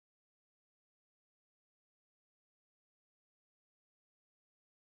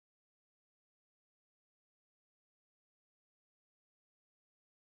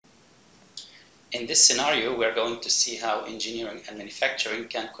In this scenario, we're going to see how engineering and manufacturing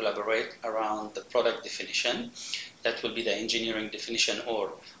can collaborate around the product definition. That will be the engineering definition,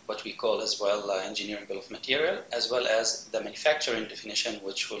 or what we call as well engineering bill of material, as well as the manufacturing definition,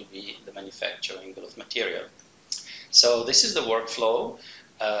 which will be the manufacturing bill of material. So this is the workflow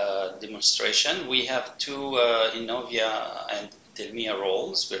demonstration. We have two ENOVIA and DELMIA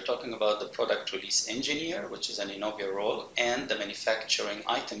roles. We're talking about the product release engineer, which is an ENOVIA role, and the manufacturing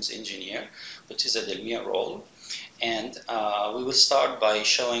items engineer, which is a DELMIA role. And we will start by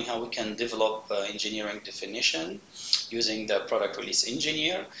showing how we can develop engineering definition using the product release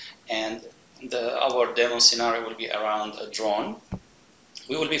engineer. And our demo scenario will be around a drone.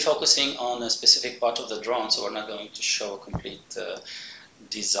 We will be focusing on a specific part of the drone, so we're not going to show a complete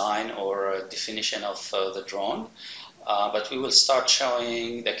design or definition of the drone. But we will start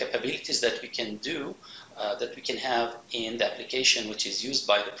showing the capabilities that we can do, that we can have in the application which is used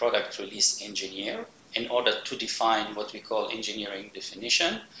by the product release engineer in order to define what we call engineering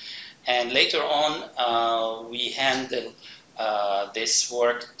definition. And later on, we handle this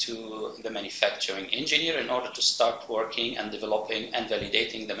work to the manufacturing engineer in order to start working and developing and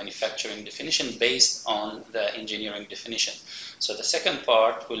validating the manufacturing definition based on the engineering definition. So the second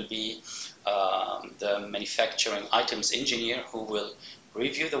part will be the manufacturing items engineer, who will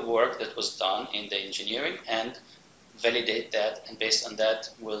review the work that was done in the engineering and validate that, and based on that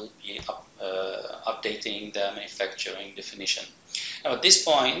will be updating the manufacturing definition. Now at this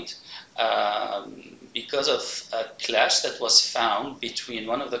point, because of a clash that was found between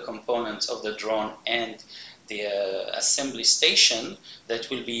one of the components of the drone and the assembly station that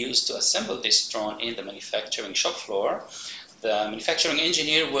will be used to assemble this drone in the manufacturing shop floor, the manufacturing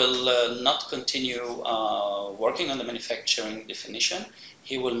engineer will not continue working on the manufacturing definition.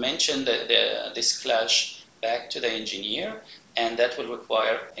 He will mention this clash back to the engineer, and that will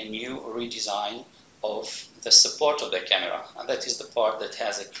require a new redesign of the support of the camera. And that is the part that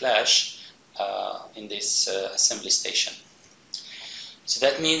has a clash in this assembly station. So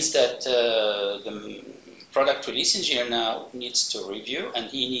that means that the product release engineer now needs to review, and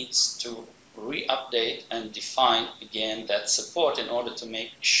he needs to re-update and define again that support in order to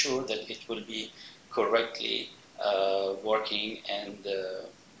make sure that it will be correctly working, and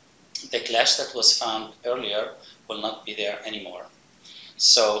the clash that was found earlier will not be there anymore.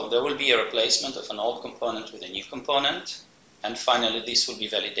 So there will be a replacement of an old component with a new component, and finally this will be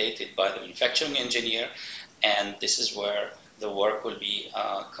validated by the manufacturing engineer, and this is where the work will be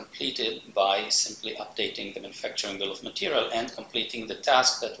completed by simply updating the manufacturing bill of material and completing the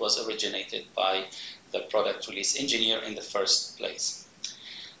task that was originated by the product release engineer in the first place.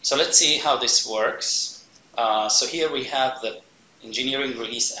 So let's see how this works. So here we have the engineering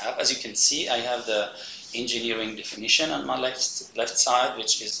release app. As you can see, I have the engineering definition on my left side,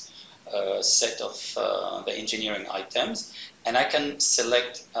 which is a set of the engineering items. And I can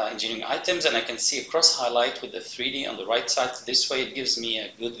select engineering items, and I can see a cross highlight with the 3D on the right side. This way it gives me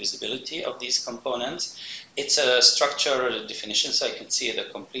a good visibility of these components. It's a structure definition, so I can see the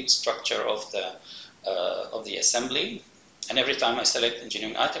complete structure of the assembly. And every time I select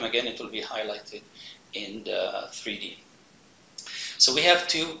engineering item, again, it will be highlighted in the 3D. So we have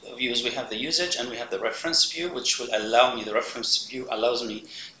two views. We have the usage and we have the reference view, which will allow me, the reference view allows me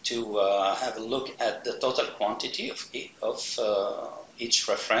to have a look at the total quantity of each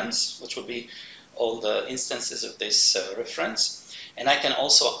reference, which will be all the instances of this reference. And I can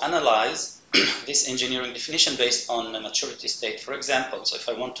also analyze this engineering definition based on a maturity state, for example. So if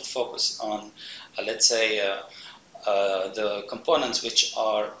I want to focus on, let's say, the components which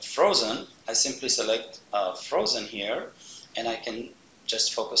are frozen, I simply select frozen here, and I can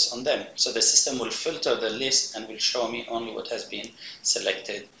just focus on them. So the system will filter the list and will show me only what has been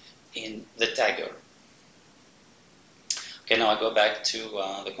selected in the tagger. Okay, now I go back to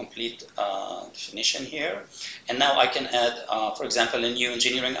the complete definition here. And now I can add, for example, a new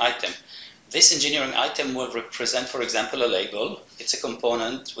engineering item. This engineering item will represent, for example, a label. It's a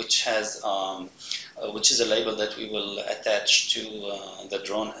component which has, which is a label that we will attach to the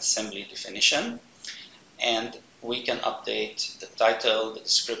drone assembly definition. And we can update the title, the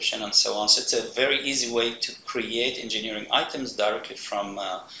description, and so on. So it's a very easy way to create engineering items directly from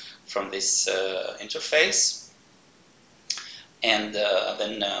this interface. And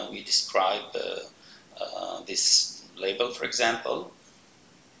then we describe this label, for example.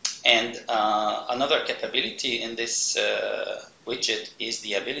 And another capability in this widget is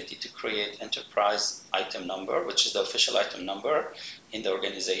the ability to create enterprise item number, which is the official item number in the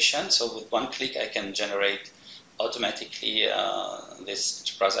organization. So with one click, I can generate automatically this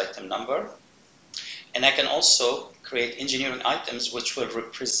enterprise item number. And I can also create engineering items which will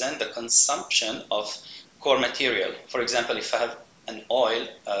represent the consumption of core material. For example, if I have an oil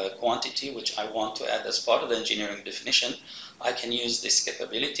quantity which I want to add as part of the engineering definition, I can use this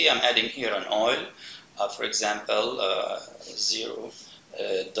capability. I'm adding here an oil, for example,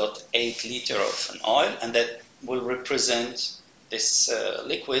 0.8 liter of an oil, and that will represent this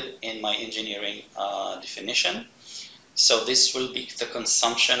liquid in my engineering definition. So this will be the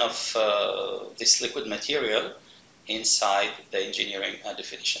consumption of this liquid material inside the engineering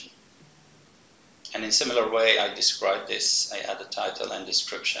definition. And in similar way, I describe this, I add a title and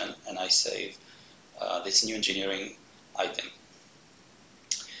description, and I save this new engineering item.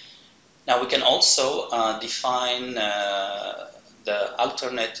 Now we can also define the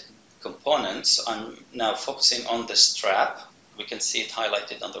alternate components. I'm now focusing on the strap. We can see it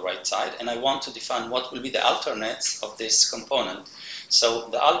highlighted on the right side, and I want to define what will be the alternates of this component. So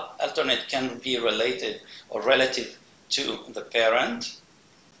the alternate can be related or relative to the parent,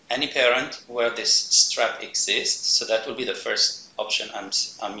 any parent where this strap exists. So that will be the first option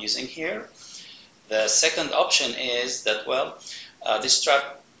I'm using here. The second option is that, well, this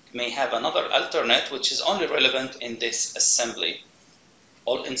strap may have another alternate which is only relevant in this assembly,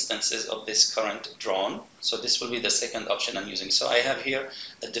 all instances of this current drawn. So this will be the second option I'm using. So I have here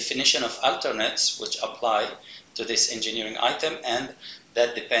a definition of alternates which apply to this engineering item, and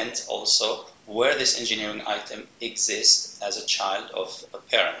that depends also where this engineering item exists as a child of a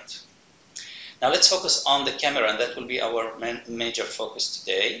parent. Now let's focus on the camera, and that will be our major focus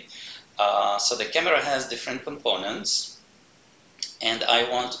today. So the camera has different components, and I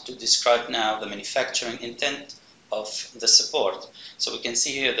want to describe now the manufacturing intent of the support. So we can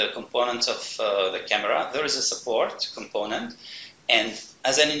see here the components of the camera. There is a support component, and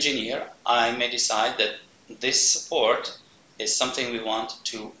as an engineer, I may decide that this support is something we want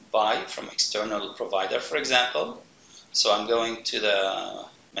to buy from external provider, for example. So I'm going to the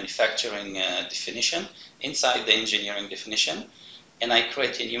manufacturing definition inside the engineering definition, and I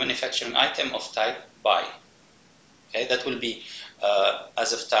create a new manufacturing item of type buy. Okay, that will be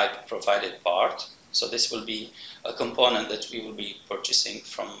as of type provided part. So this will be a component that we will be purchasing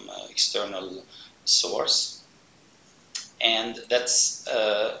from external source. And that's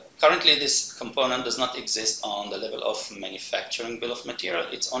currently this component does not exist on the level of manufacturing bill of material.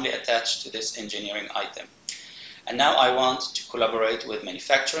 It's only attached to this engineering item. And now I want to collaborate with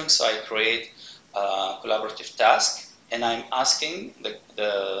manufacturing, so I create a collaborative task, and I'm asking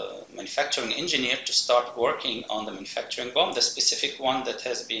the manufacturing engineer to start working on the manufacturing BOM, the specific one that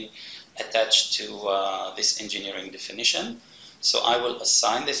has been attached to this engineering definition. So I will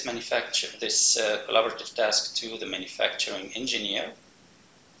assign this collaborative task to the manufacturing engineer,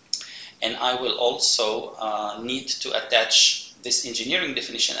 and I will also need to attach this engineering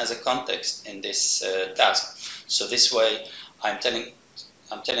definition as a context in this task. So this way, I'm telling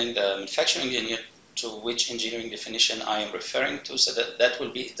the manufacturing engineer to which engineering definition I am referring to, so that will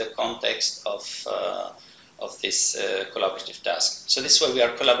be the context of this collaborative task. So this way, we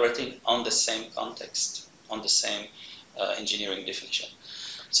are collaborating on the same context, on the same engineering definition.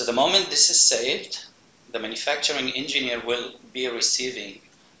 So the moment this is saved, the manufacturing engineer will be receiving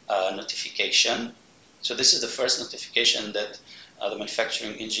a notification. So this is the first notification that the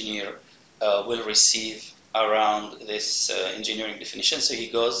manufacturing engineer will receive around this engineering definition. So he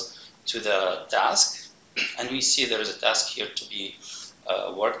goes to the task, and we see there is a task here to be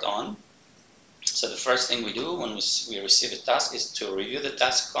worked on. So the first thing we do when we receive a task is to review the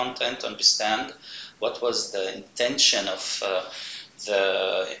task content, understand what was the intention of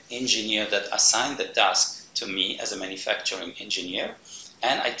the engineer that assigned the task to me as a manufacturing engineer.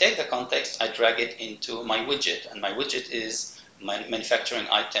 And I take the context, I drag it into my widget, and my widget is my manufacturing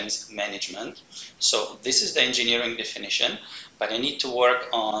items management. So this is the engineering definition, but I need to work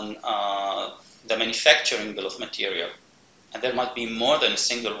on the manufacturing bill of material. And there might be more than a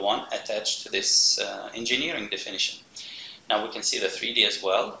single one attached to this engineering definition. Now we can see the 3D as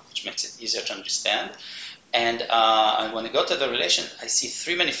well, which makes it easier to understand. And when I go to the relation, I see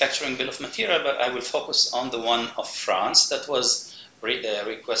 3 manufacturing bill of material, but I will focus on the one of France that was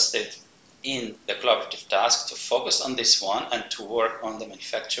requested in the collaborative task, to focus on this one and to work on the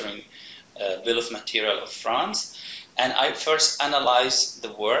manufacturing bill of material of France. And I first analyze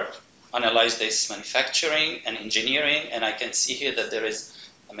the work, analyze this manufacturing and engineering, and I can see here that there is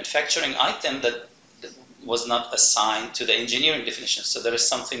a manufacturing item that was not assigned to the engineering definition. So there is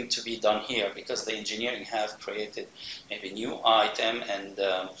something to be done here, because the engineering have created maybe a new item,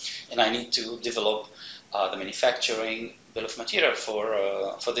 and I need to develop the manufacturing bill of material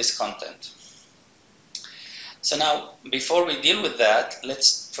for this content. So now, before we deal with that,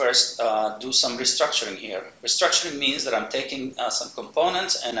 let's first do some restructuring here. Restructuring means that I'm taking some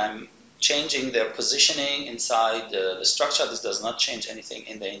components and I'm changing their positioning inside the structure. This does not change anything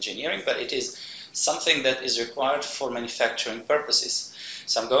in the engineering, but it is something that is required for manufacturing purposes.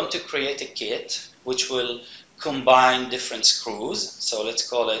 So I'm going to create a kit which will combine different screws. So let's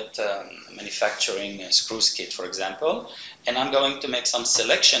call it manufacturing screws kit, for example. And I'm going to make some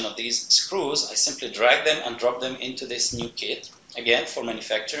selection of these screws. I simply drag them and drop them into this new kit. Again, for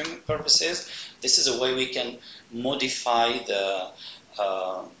manufacturing purposes, this is a way we can modify the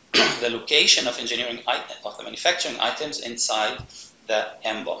the location of the manufacturing items inside the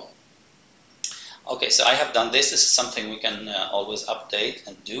MBOM. Okay, so I have done this. This is something we can always update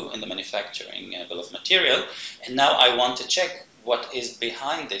and do in the manufacturing bill of material. And now I want to check what is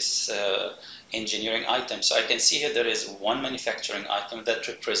behind this engineering item. So I can see here there is one manufacturing item that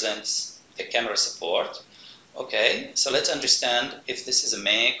represents the camera support. Okay, so let's understand if this is a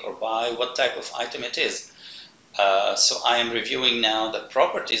make or buy, what type of item it is. So I am reviewing now the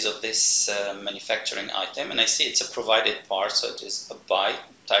properties of this manufacturing item, and I see it's a provided part, so it is a buy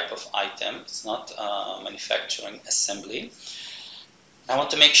type of item. It's not manufacturing assembly. I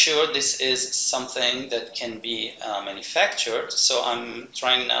want to make sure this is something that can be manufactured, so I'm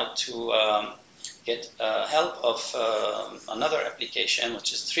trying now to get help of another application,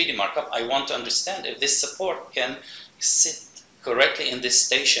 which is 3D markup. I want to understand if this support can sit correctly in this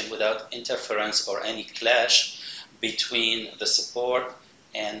station without interference or any clash between the support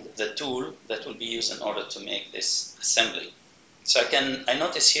and the tool that will be used in order to make this assembly. So I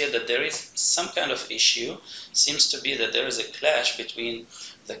notice here that there is some kind of issue. Seems to be that there is a clash between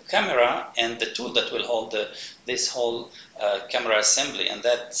the camera and the tool that will hold this whole camera assembly, and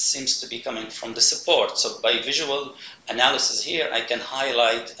that seems to be coming from the support. So by visual analysis here, I can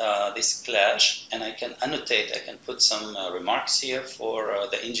highlight this clash, and I can annotate, I can put some remarks here for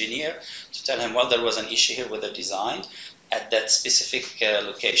the engineer to tell him, well, there was an issue here with the design at that specific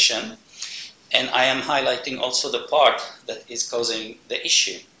location. And I am highlighting also the part that is causing the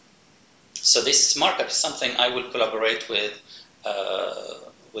issue. So this markup is something I will collaborate with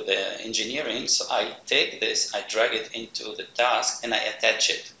the engineering. So I take this, I drag it into the task, and I attach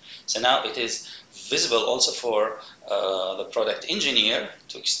it. So now it is visible also for the product engineer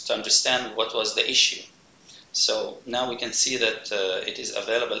to understand what was the issue. So now we can see that it is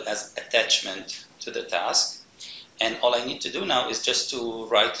available as attachment to the task. And all I need to do now is just to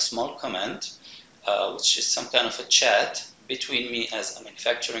write a small comment, which is some kind of a chat between me as a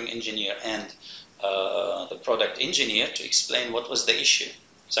manufacturing engineer and the product engineer to explain what was the issue.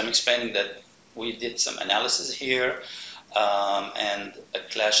 So I'm explaining that we did some analysis here and a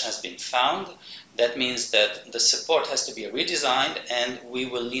clash has been found. That means that the support has to be redesigned, and we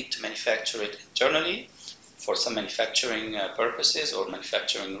will need to manufacture it internally for some manufacturing purposes or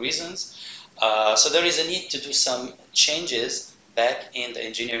manufacturing reasons. So there is a need to do some changes back in the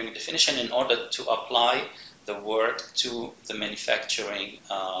engineering definition in order to apply the work to the manufacturing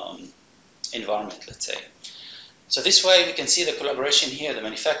environment, let's say. So this way we can see the collaboration here. The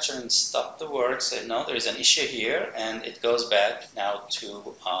manufacturing stopped the work, said no, there is an issue here, and it goes back now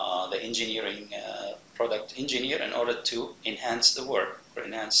to the engineering product engineer in order to enhance the work or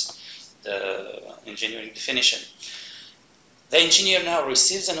enhance the engineering definition. The engineer now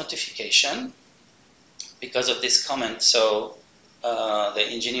receives a notification because of this comment. So the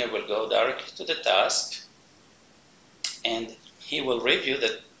engineer will go directly to the task, and he will review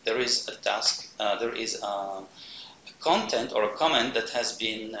that there is a task, there is a content or a comment that has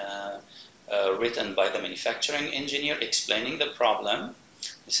been written by the manufacturing engineer explaining the problem.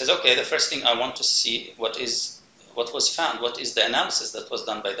 He says, okay, the first thing I want to see what was found, what is the analysis that was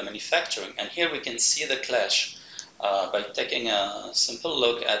done by the manufacturing. And here we can see the clash by taking a simple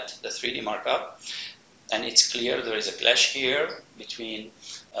look at the 3D markup. And it's clear there is a clash here between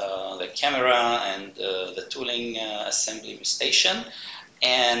the camera and the tooling assembly station.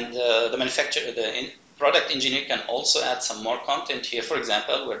 And the product engineer can also add some more content here. For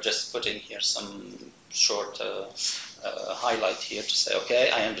example, we're just putting here some short highlight here to say,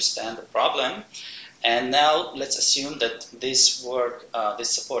 okay, I understand the problem. And now let's assume that this work, this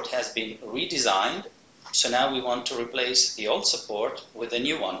support has been redesigned. So now we want to replace the old support with a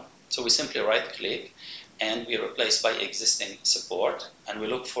new one. So we simply right-click and we replace by existing support, and we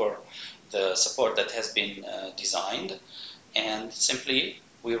look for the support that has been designed, and simply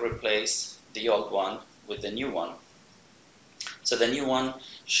we replace the old one with the new one. So the new one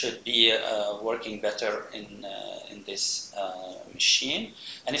should be working better in this machine.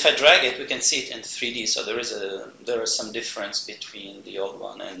 And if I drag it, we can see it in 3D. So there is some difference between the old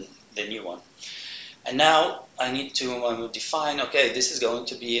one and the new one. And now I need to define, okay, this is going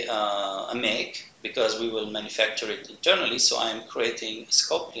to be a make, because we will manufacture it internally. So I'm creating a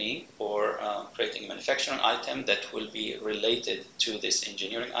scope link, or creating a manufacturing item that will be related to this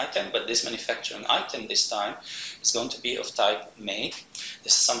engineering item. But this manufacturing item this time is going to be of type make.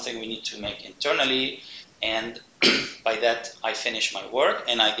 This is something we need to make internally. And by that, I finish my work.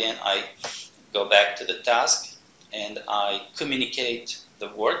 And again, I go back to the task and I communicate the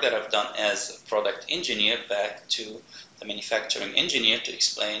work that I've done as a product engineer back to the manufacturing engineer to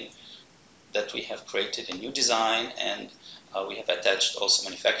explain that we have created a new design, and we have attached also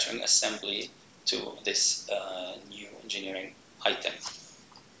manufacturing assembly to this new engineering item.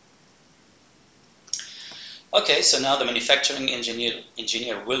 Okay, so now the manufacturing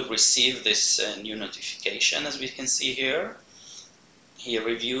engineer will receive this new notification, as we can see here. He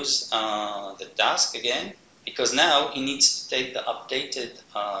reviews the task again, because now he needs to take the updated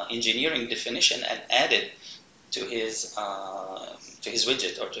engineering definition and add it to his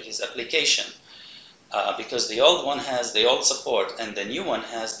widget or to his application, because the old one has the old support and the new one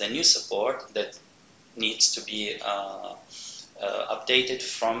has the new support that needs to be updated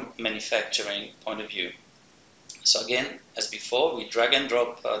from manufacturing point of view. So again, as before, we drag and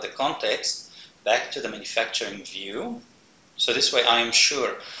drop the context back to the manufacturing view. So this way I am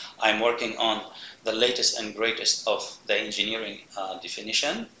sure I'm working on the latest and greatest of the engineering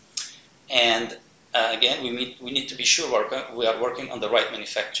definition. And again, we need to be sure we are working on the right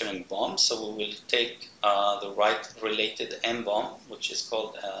manufacturing BOM. So we will take the right related MBOM, which is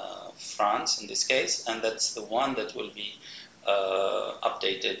called France in this case, and that's the one that will be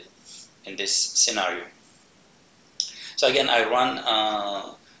updated in this scenario. So again, I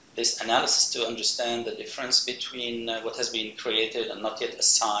run this analysis to understand the difference between what has been created and not yet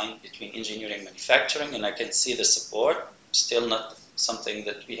assigned between engineering and manufacturing, and I can see the support, still not something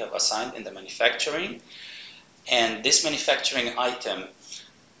that we have assigned in the manufacturing. And this manufacturing item,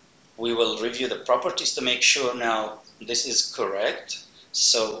 we will review the properties to make sure now this is correct.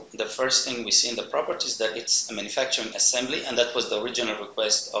 So the first thing we see in the properties that it's a manufacturing assembly, and that was the original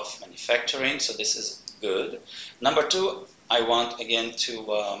request of manufacturing, so this is good. Number two, I want again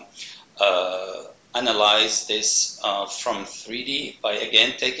to analyze this from 3D by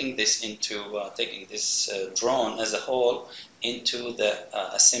again taking this into taking this drone as a whole into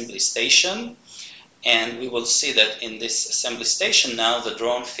the assembly station, and we will see that in this assembly station now the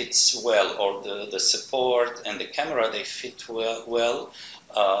drone fits well, or the support and the camera, they fit well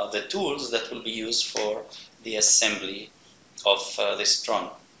the tools that will be used for the assembly of this drone.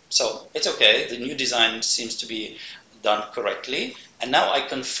 So it's okay, the new design seems to be done correctly, and now I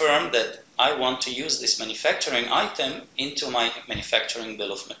confirm that I want to use this manufacturing item into my manufacturing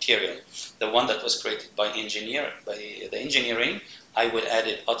bill of material. The one that was created by the engineering, I will add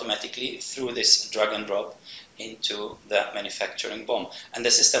it automatically through this drag and drop into the manufacturing BOM. And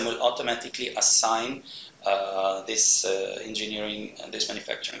the system will automatically assign this this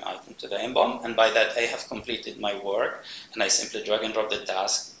manufacturing item to the MBOM. And by that, I have completed my work, and I simply drag and drop the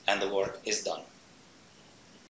task, and the work is done.